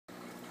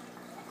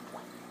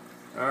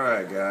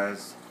Alright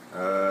guys,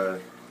 I'm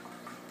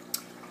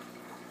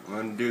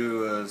going to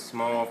do a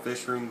small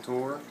fish room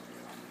tour.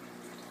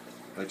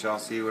 Let y'all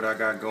see what I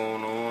got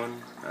going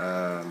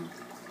on.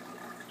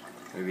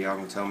 Maybe y'all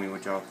can tell me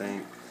what y'all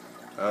think.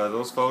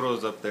 Those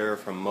photos up there are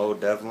from Mo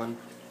Devlin,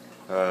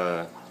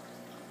 one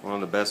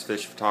of the best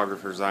fish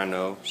photographers I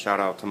know. Shout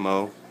out to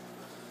Mo.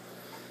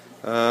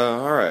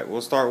 Alright,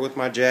 we'll start with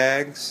my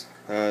Jags.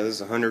 This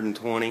is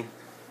 120.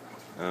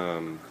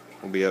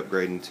 We'll be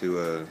upgrading to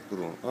a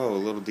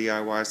little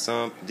DIY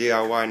sump,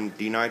 DIY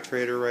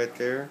denitrator right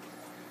there.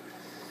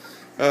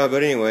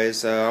 But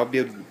anyways, I'll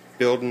be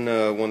building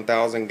a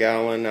 1,000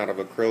 gallon out of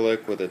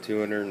acrylic with a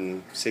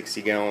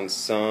 260 gallon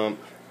sump,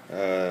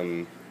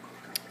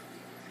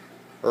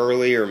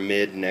 early or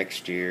mid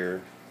next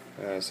year,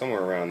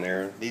 somewhere around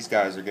there. These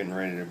guys are getting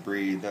ready to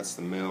breed. That's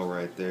the male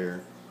right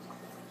there.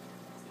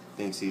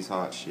 Thinks he's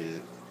hot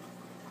shit.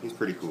 He's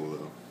pretty cool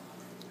though.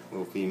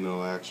 Little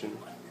female action.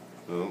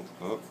 Oh,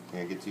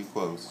 can't get too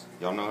close.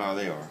 Y'all know how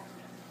they are.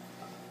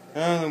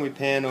 And then we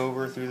pan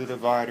over through the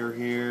divider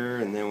here,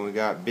 and then we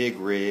got Big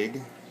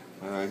Rig.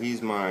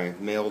 He's my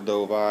male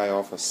doveye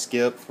off a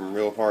skip from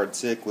Real Hard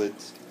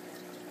Cichlids.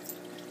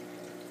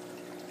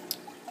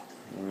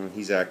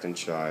 He's acting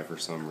shy for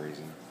some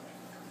reason.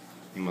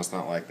 He must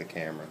not like the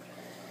camera.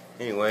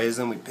 Anyways,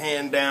 then we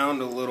pan down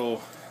to a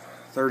little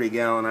 30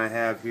 gallon I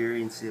have here.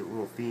 You can see a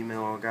little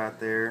female I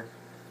got there.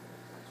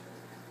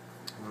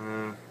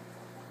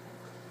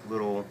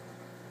 Little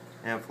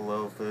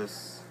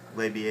Amphilophus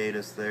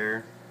labiatus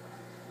there.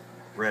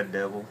 Red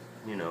devil,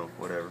 you know,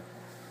 whatever.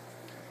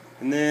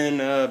 And then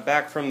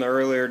back from the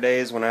earlier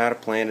days when I had a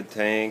planted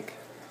tank,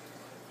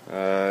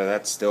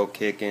 that's still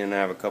kicking. I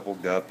have a couple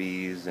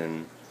guppies,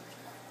 and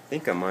I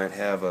think I might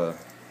have a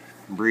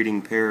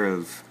breeding pair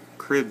of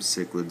crib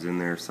cichlids in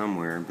there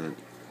somewhere, but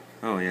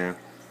oh yeah,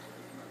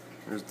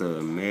 there's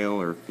the male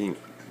or female.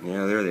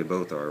 Yeah, there they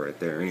both are right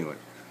there. Anyway,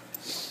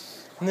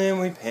 and then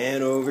we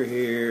pan over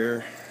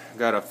here.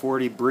 Got a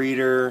 40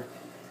 breeder.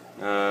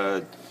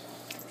 You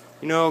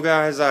know,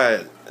 guys,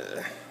 I've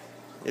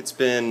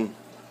been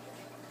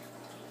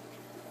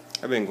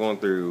going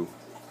through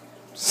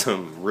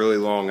some really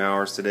long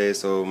hours today,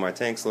 so my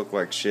tanks look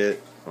like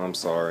shit. I'm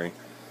sorry.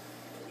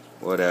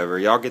 Whatever.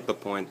 Y'all get the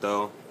point,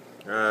 though.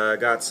 I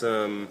got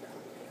some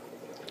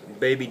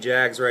baby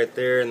Jags right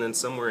there, and then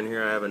somewhere in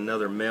here I have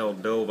another male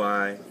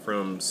doveye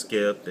from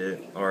Skip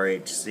at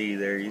RHC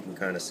there. You can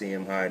kind of see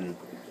him hiding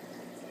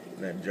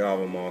that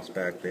Java moss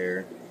back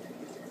there.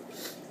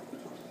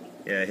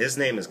 Yeah, his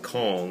name is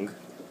Kong.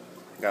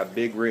 Got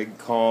Big Rig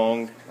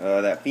Kong.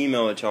 That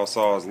female that y'all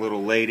saw is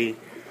Little Lady.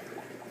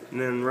 And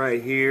then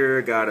right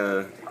here, got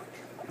a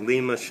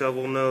Lima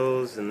shovel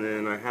nose, and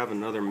then I have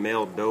another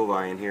male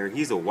doveye in here.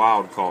 He's a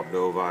wild caught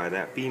doveye.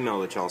 That female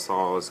that y'all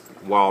saw is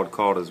wild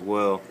caught as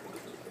well.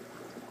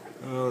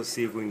 Let's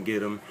see if we can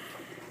get him.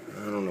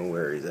 I don't know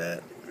where he's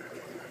at.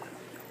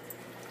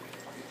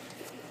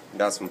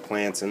 Got some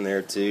plants in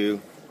there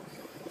too.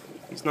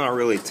 He's not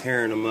really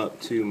tearing them up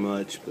too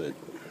much, but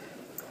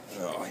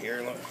oh,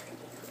 here, look.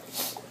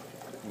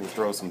 Let me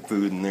throw some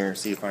food in there,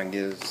 see if I can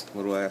get his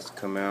little ass to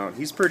come out.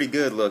 He's pretty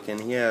good looking.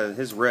 He has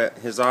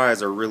his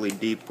eyes are really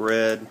deep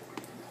red.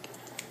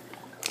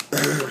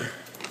 Here,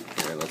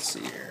 let's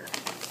see here.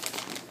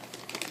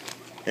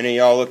 Any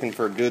of y'all looking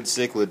for good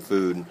cichlid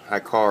food?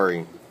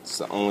 Hikari. It's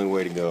the only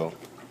way to go.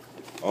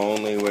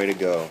 Only way to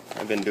go.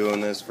 I've been doing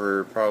this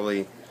for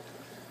probably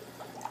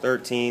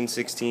 13,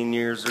 16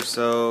 years or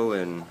so,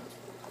 and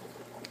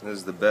this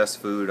is the best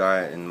food.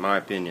 In my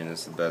opinion,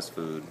 it's the best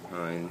food.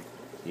 I mean,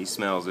 he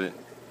smells it.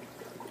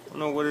 I don't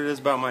know what it is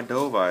about my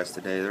doveyes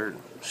today. They're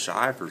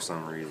shy for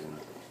some reason.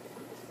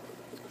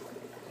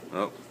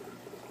 Oh.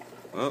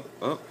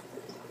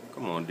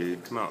 Come on,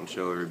 dude. Come out and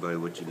show everybody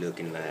what you're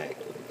looking like.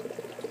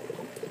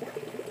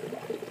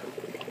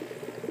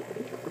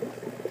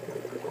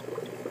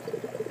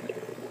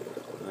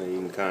 You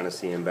can kind of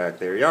see him back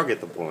there. Y'all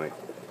get the point.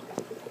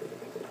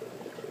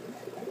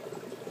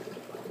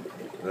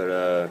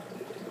 But,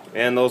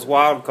 and those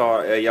wild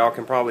caught, y'all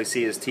can probably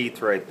see his teeth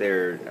right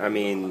there. I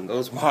mean,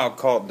 those wild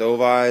caught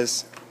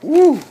doveyes,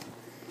 woo!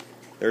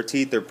 Their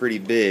teeth are pretty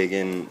big,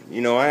 and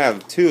you know, I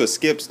have two of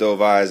Skip's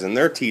doveyes, and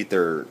their teeth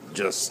are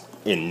just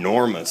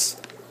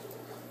enormous.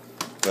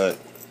 But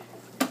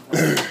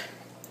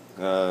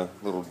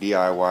little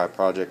DIY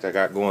project I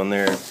got going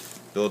there,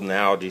 building the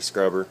algae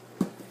scrubber.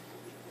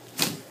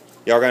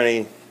 Y'all got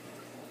any,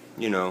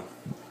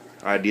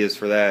 ideas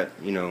for that?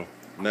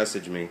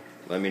 Message me.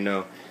 Let me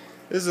know.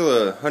 This is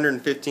a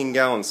 115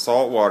 gallon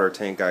saltwater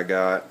tank I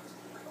got.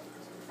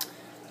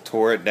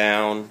 Tore it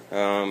down.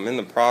 In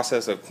the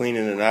process of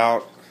cleaning it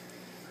out.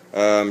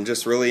 I'm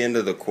just really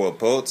into the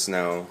guapotes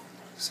now.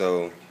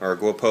 Or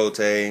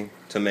guapote,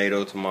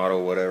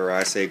 tomato, whatever.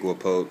 I say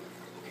guapote.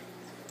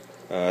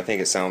 I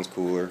think it sounds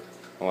cooler.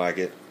 I like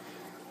it.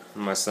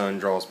 My son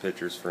draws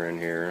pictures for in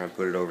here. I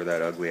put it over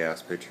that ugly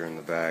ass picture in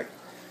the back.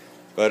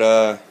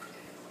 But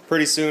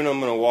pretty soon I'm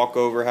going to walk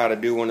over how to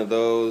do one of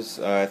those.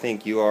 I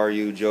think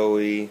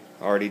Joey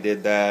already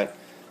did that.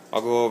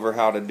 I'll go over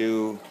how to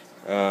do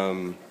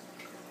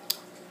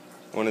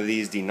one of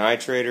these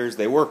denitrators.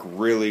 They work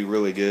really,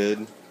 really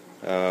good.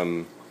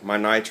 My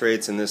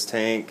nitrates in this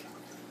tank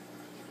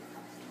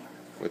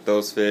with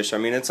those fish, I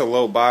mean, it's a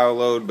low bio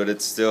load, but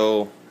it's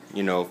still,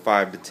 you know,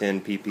 5 to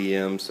 10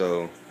 ppm,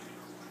 so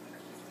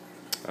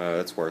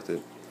it's worth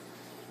it.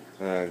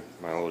 My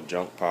little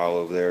junk pile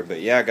over there.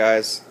 But yeah,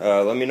 guys,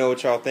 let me know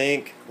what y'all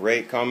think.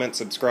 Rate, comment,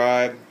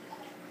 subscribe.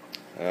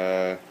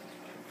 And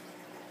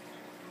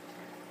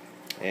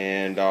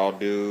I'll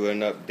do an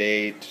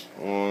update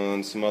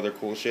on some other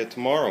cool shit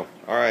tomorrow.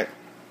 Alright,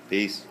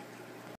 peace.